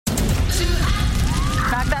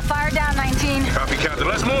Captain.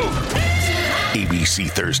 Let's move. ABC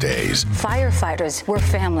Thursdays. Firefighters, we're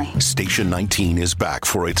family. Station 19 is back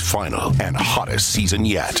for its final and hottest season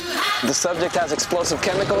yet. The subject has explosive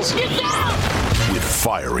chemicals. Get down! With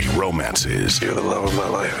fiery romances. You're the love of my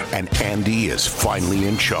life. And Andy is finally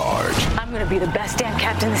in charge. I'm going to be the best damn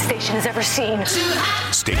captain the station has ever seen.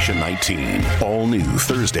 Station 19. All new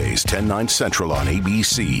Thursdays, 10/9 Central on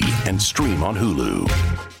ABC and stream on Hulu.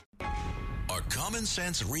 A common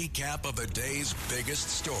sense recap of the day's biggest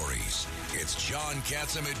stories. It's John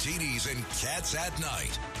Catsimatidis and Cats at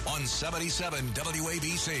Night on 77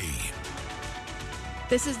 WABC.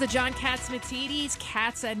 This is the John Catsimatidis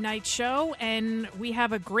Cats at Night show, and we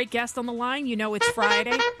have a great guest on the line. You know it's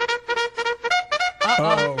Friday.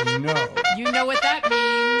 Oh, no. You know what that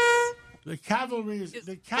means. The cavalry is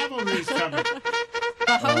coming.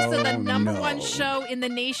 The host of the number one show in the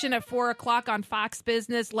nation at 4 o'clock on Fox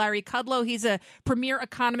Business, Larry Kudlow. He's a premier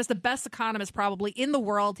economist, the best economist probably in the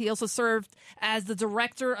world. He also served as the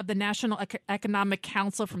director of the National Economic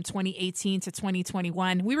Council from 2018 to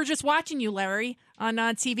 2021. We were just watching you, Larry, on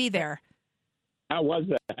TV there. How was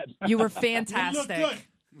that? You were You fantastic. look good.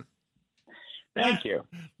 Thank you.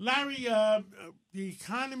 Larry, the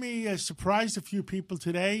economy surprised a few people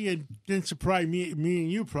today. It didn't surprise me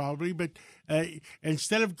and you probably, but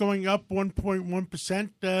instead of going up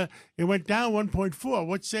 1.1%, it went down 1.4%.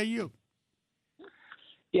 What say you?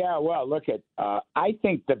 Yeah, well, look at. I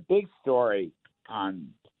think the big story on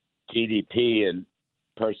GDP and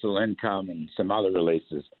personal income and some other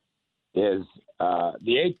releases is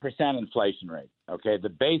the 8% inflation rate. Okay, the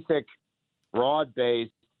basic,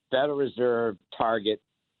 broad-based Federal Reserve target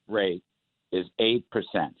rate is 8%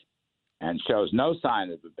 and shows no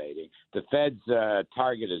sign of abating. The Fed's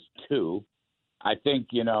target is 2%. I think,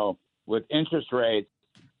 with interest rates,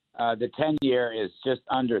 the 10-year is just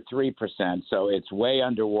under 3%, so it's way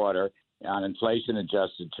underwater on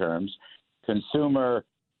inflation-adjusted terms. Consumer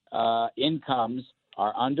incomes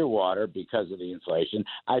are underwater because of the inflation.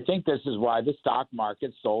 I think this is why the stock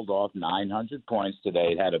market sold off 900 points today.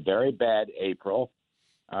 It had a very bad April.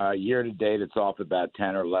 Year to date, it's off about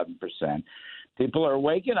 10 or 11%. People are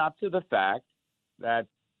waking up to the fact that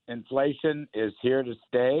inflation is here to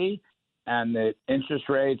stay and that interest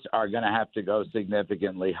rates are going to have to go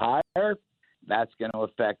significantly higher. That's going to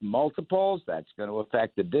affect multiples. That's going to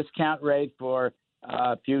affect the discount rate for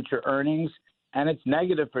future earnings. And it's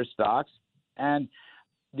negative for stocks. And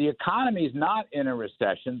the economy is not in a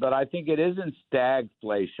recession, but I think it is in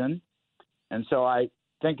stagflation. And so I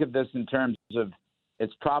think of this in terms of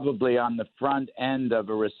it's probably on the front end of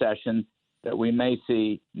a recession that we may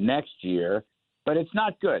see next year, but it's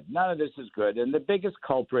not good. None of this is good. And the biggest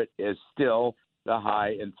culprit is still the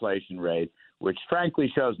high inflation rate, which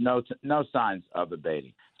frankly shows no signs of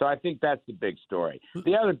abating. So I think that's the big story.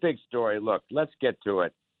 The other big story, look, let's get to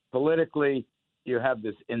it. Politically, you have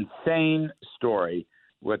this insane story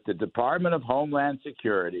with the Department of Homeland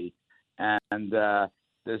Security and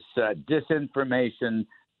this disinformation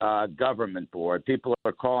government board. People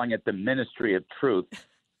are calling it the Ministry of Truth,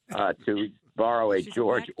 to borrow a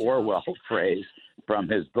George Orwell phrase from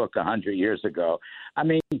his book 100 years ago. I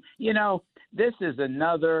mean, this is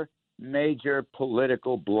another major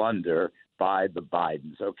political blunder by the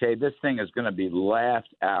Bidens, okay? This thing is going to be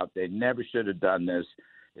laughed out. They never should have done this.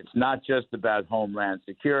 It's not just about Homeland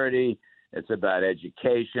Security. It's about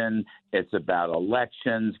education. It's about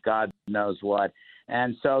elections, God knows what.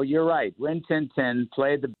 And so you're right. Rin Tin Tin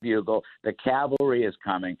played the bugle. The cavalry is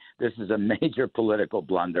coming. This is a major political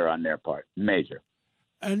blunder on their part. Major.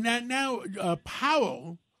 And now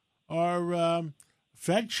Powell, our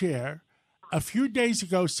Fed chair, a few days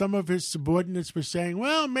ago, some of his subordinates were saying,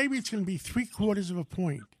 well, maybe it's going to be 0.75 of a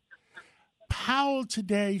point. Powell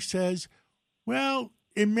today says, well,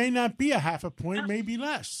 it may not be a half a point, maybe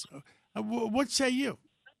less. What say you?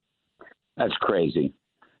 That's crazy.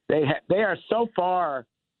 They are so far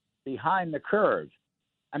behind the curve.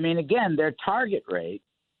 I mean, again, their target rate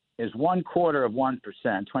is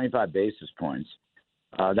 0.25%, 25 basis points.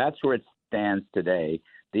 That's where it stands today.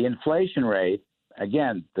 The inflation rate,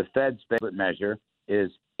 again, the Fed's favorite measure,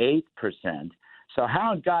 is 8%. So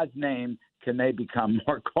how in God's name can they become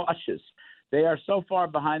more cautious? They are so far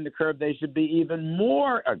behind the curve, they should be even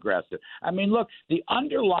more aggressive. I mean, look, the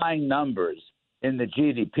underlying numbers in the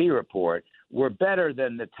GDP report were better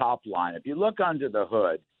than the top line. If you look under the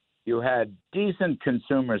hood, you had decent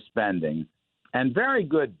consumer spending and very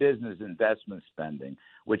good business investment spending,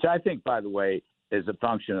 which I think, by the way, is a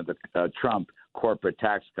function of the Trump corporate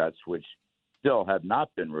tax cuts, which still have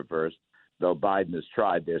not been reversed, though Biden has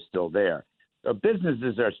tried. They're still there. So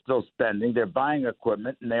businesses are still spending. They're buying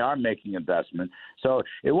equipment, and they are making investment. So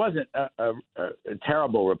it wasn't a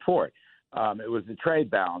terrible report. It was the trade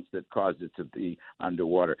balance that caused it to be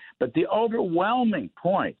underwater. But the overwhelming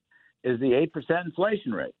point is the 8%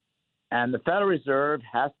 inflation rate. And the Federal Reserve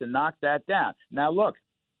has to knock that down. Now, look,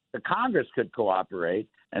 the Congress could cooperate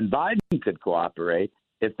and Biden could cooperate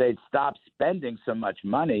if they'd stop spending so much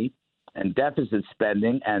money and deficit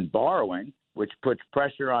spending and borrowing, which puts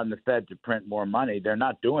pressure on the Fed to print more money. They're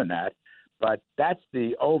not doing that. But that's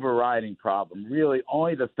the overriding problem. Really,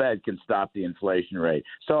 only the Fed can stop the inflation rate.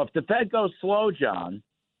 So if the Fed goes slow, John,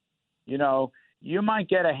 you might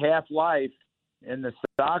get a half-life in the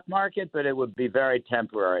stock market, but it would be very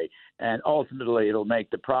temporary. And ultimately, it'll make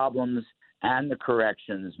the problems and the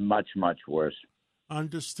corrections much, much worse.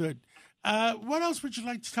 Understood. What else would you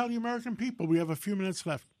like to tell the American people? We have a few minutes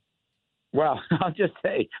left. Well, I'll just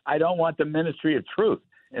say I don't want the Ministry of Truth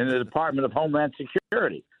in the Department of Homeland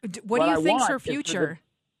Security. What do you think's her future?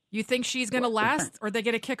 You think she's going to last, or they're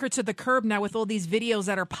going to kick her to the curb now with all these videos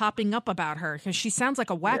that are popping up about her? Because she sounds like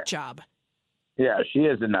a whack job. Yeah, she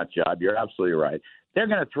is a nut job. You're absolutely right. They're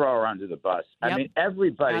going to throw her under the bus. Yep. I mean,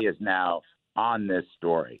 everybody is now on this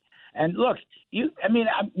story. And look,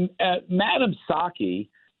 Madam Psaki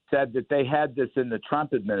said that they had this in the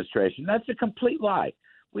Trump administration. That's a complete lie.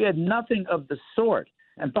 We had nothing of the sort.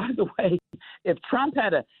 And by the way, if Trump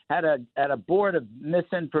had a board of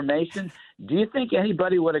misinformation, do you think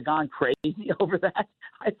anybody would have gone crazy over that?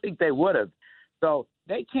 I think they would have. So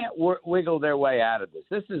they can't wiggle their way out of this.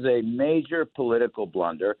 This is a major political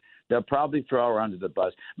blunder. They'll probably throw her under the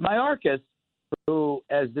bus. Mayorkas, who,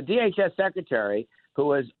 as the DHS secretary,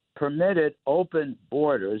 who has permitted open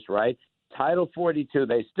borders, right? Title 42,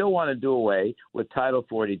 they still want to do away with Title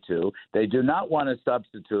 42. They do not want to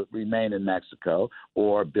substitute remain in Mexico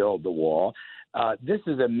or build the wall. This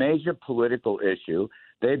is a major political issue.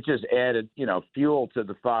 They've just added, fuel to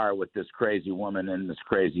the fire with this crazy woman and this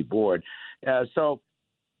crazy board. So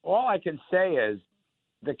all I can say is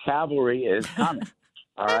the cavalry is coming.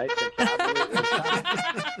 All right? The cavalry is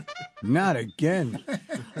coming. Not again.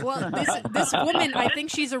 Well, this woman, I think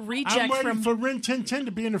she's a reject I'm waiting from. for Rin Tin Tin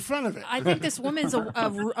to be in the front of it. I think this woman's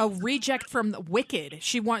a reject from Wicked.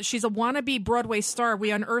 She's a wannabe Broadway star. We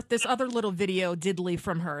unearthed this other little video diddly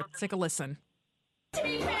from her. Take a listen. To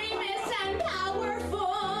be famous and powerful,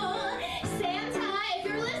 Santa, if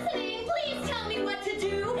you're listening, please tell me what to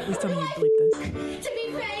do. Please tell me you bleep this. To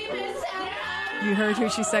be famous and powerful. You heard her.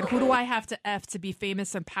 She said, "Who do I have to F to be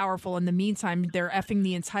famous and powerful?" In the meantime, they're effing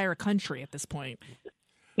the entire country at this point.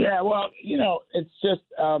 Yeah, well, it's just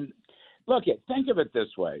think of it this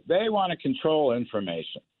way. They want to control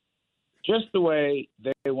information just the way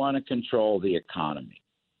they want to control the economy.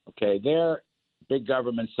 Okay, they're big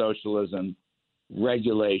government socialism,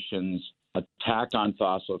 regulations, attack on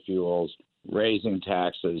fossil fuels, raising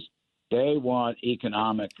taxes. They want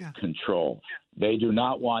economic control. They do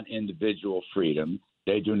not want individual freedom.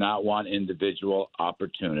 They do not want individual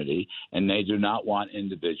opportunity, and they do not want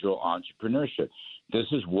individual entrepreneurship. This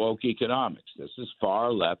is woke economics. This is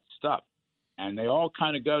far left stuff. And they all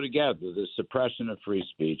kind of go together, the suppression of free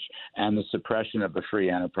speech and the suppression of a free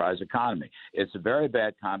enterprise economy. It's a very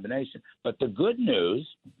bad combination. But the good news,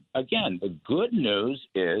 again, the good news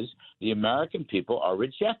is the American people are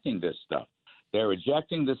rejecting this stuff. They're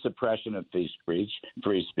rejecting the suppression of free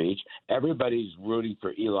speech. Everybody's rooting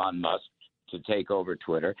for Elon Musk to take over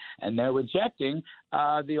Twitter, and they're rejecting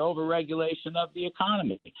the overregulation of the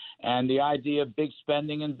economy and the idea of big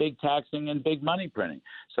spending and big taxing and big money printing.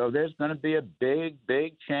 So there's going to be a big,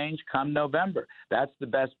 big change come November. That's the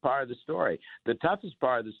best part of the story. The toughest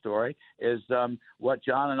part of the story is what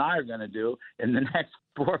John and I are going to do in the next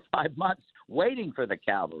 4 or 5 months, waiting for the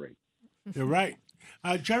cavalry. You're right.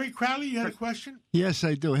 Jerry Crowley, you had a question? Yes,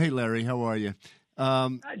 I do. Hey, Larry, how are you?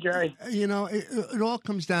 Hi, Jerry. It all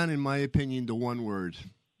comes down, in my opinion, to one word,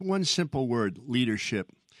 one simple word: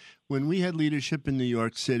 leadership. When we had leadership in New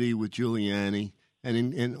York City with Giuliani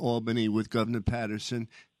and in Albany with Governor Patterson,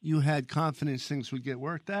 you had confidence things would get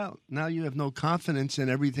worked out. Now you have no confidence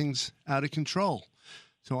and everything's out of control.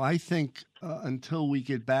 So I think until we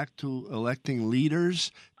get back to electing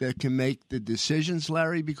leaders that can make the decisions,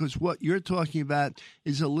 Larry, because what you're talking about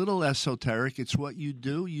is a little esoteric. It's what you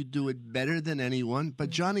do. You do it better than anyone.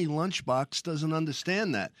 But Johnny Lunchbox doesn't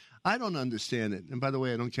understand that. I don't understand it. And by the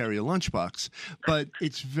way, I don't carry a lunchbox. But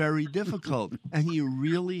it's very difficult. And you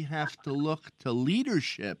really have to look to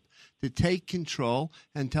leadership to take control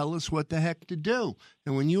and tell us what the heck to do.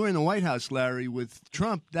 And when you were in the White House, Larry, with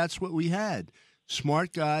Trump, that's what we had.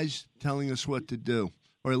 Smart guys telling us what to do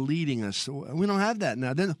or leading us. We don't have that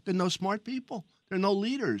now. There are no smart people. There are no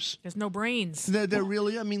leaders. There's no brains. They're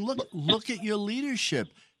really. I mean, look at your leadership,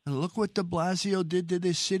 and look what De Blasio did to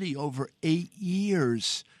this city over 8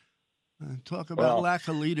 years. Talk about lack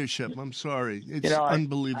of leadership. I'm sorry, it's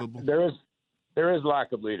unbelievable. There is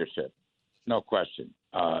lack of leadership, no question.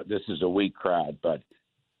 This is a weak crowd, but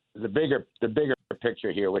the bigger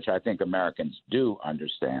picture here, which I think Americans do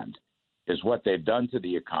understand, is what they've done to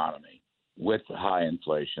the economy with high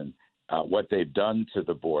inflation, what they've done to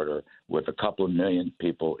the border with a couple of million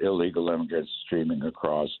people, illegal immigrants streaming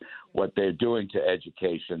across, what they're doing to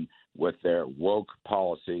education with their woke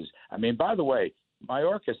policies. I mean, by the way,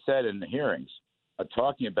 Mayorkas said in the hearings,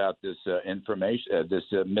 talking about this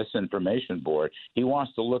misinformation board, he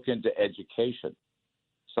wants to look into education.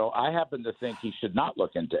 So I happen to think he should not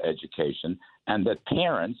look into education, and that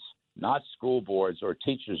parents, not school boards or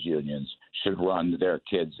teachers' unions, should run their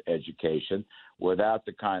kids' education without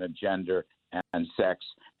the kind of gender and sex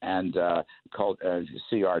and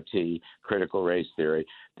CRT, critical race theory.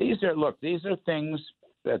 These are things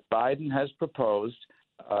that Biden has proposed.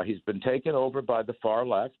 He's been taken over by the far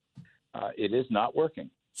left. It is not working.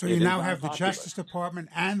 So you now have the Justice Department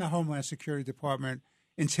and the Homeland Security Department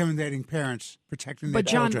intimidating parents, protecting their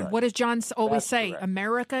children. But, John, what does John always say? Correct.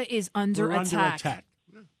 America is under attack.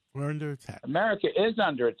 We're under attack. America is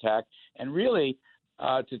under attack. And really,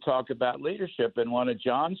 to talk about leadership, and one of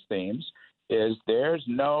John's themes is there's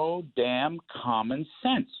no damn common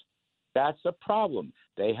sense. That's a problem.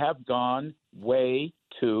 They have gone way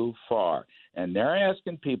too far. And they're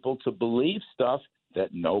asking people to believe stuff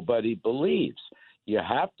that nobody believes. You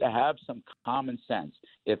have to have some common sense.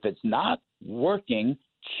 If it's not working,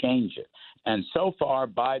 change it. And so far,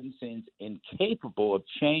 Biden seems incapable of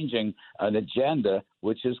changing an agenda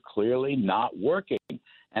which is clearly not working.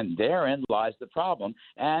 And therein lies the problem.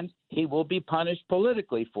 And he will be punished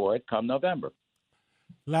politically for it come November.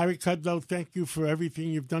 Larry Kudlow, thank you for everything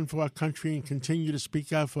you've done for our country and continue to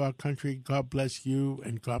speak out for our country. God bless you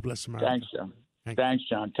and God bless America. Thanks, John. Thanks,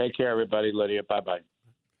 John. Take care, everybody. Lydia, bye-bye.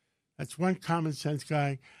 That's one common sense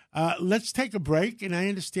guy. Let's take a break, and I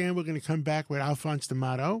understand we're going to come back with Alphonse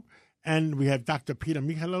D'Amato, and we have Dr. Peter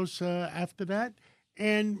Michalos after that.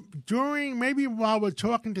 And maybe while we're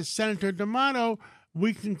talking to Senator D'Amato,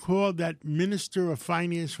 we can call that Minister of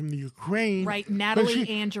Finance from the Ukraine. Right, Natalie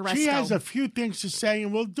Andreescu. She has a few things to say,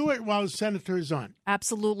 and we'll do it while the Senator is on.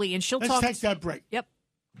 Absolutely, and Let's take that break. Yep.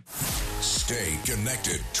 Stay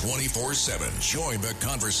connected 24/7. Join the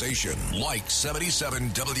conversation. Like 77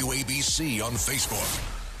 WABC on Facebook.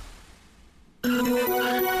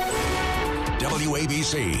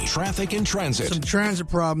 WABC Traffic and Transit. Some transit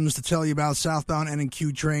problems to tell you about. Southbound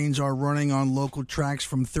N&Q trains are running on local tracks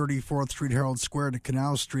from 34th Street Herald Square to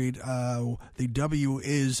Canal Street. The W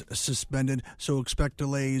is suspended, so expect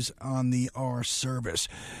delays on the R service.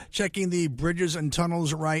 Checking the bridges and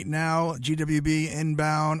tunnels right now. GWB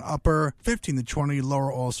inbound upper 15 to 20,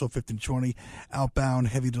 lower also 15 to 20. Outbound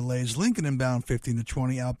heavy delays. Lincoln inbound 15 to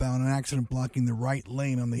 20. Outbound an accident blocking the right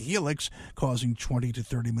lane on the Helix, causing 20 to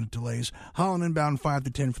 30 minute delays. Holland inbound 5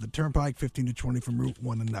 to 10 for the Turnpike, 15 to 20 from Route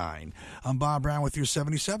 1 and 9. I'm Bob Brown with your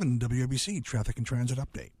 77 WABC Traffic and Transit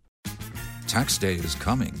Update. Tax day is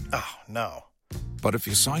coming. Oh, no. But if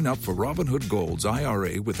you sign up for Robinhood Gold's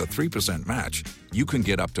IRA with a 3% match, you can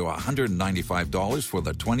get up to $195 for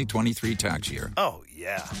the 2023 tax year. Oh,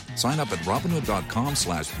 yeah. Sign up at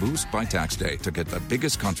Robinhood.com/boost by tax day to get the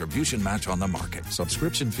biggest contribution match on the market.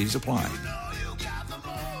 Subscription fees apply.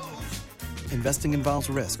 Investing involves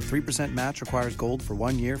risk. 3% match requires gold for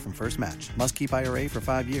 1 year from first match. Must keep IRA for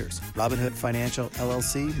 5 years. Robinhood Financial,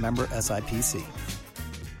 LLC, member SIPC.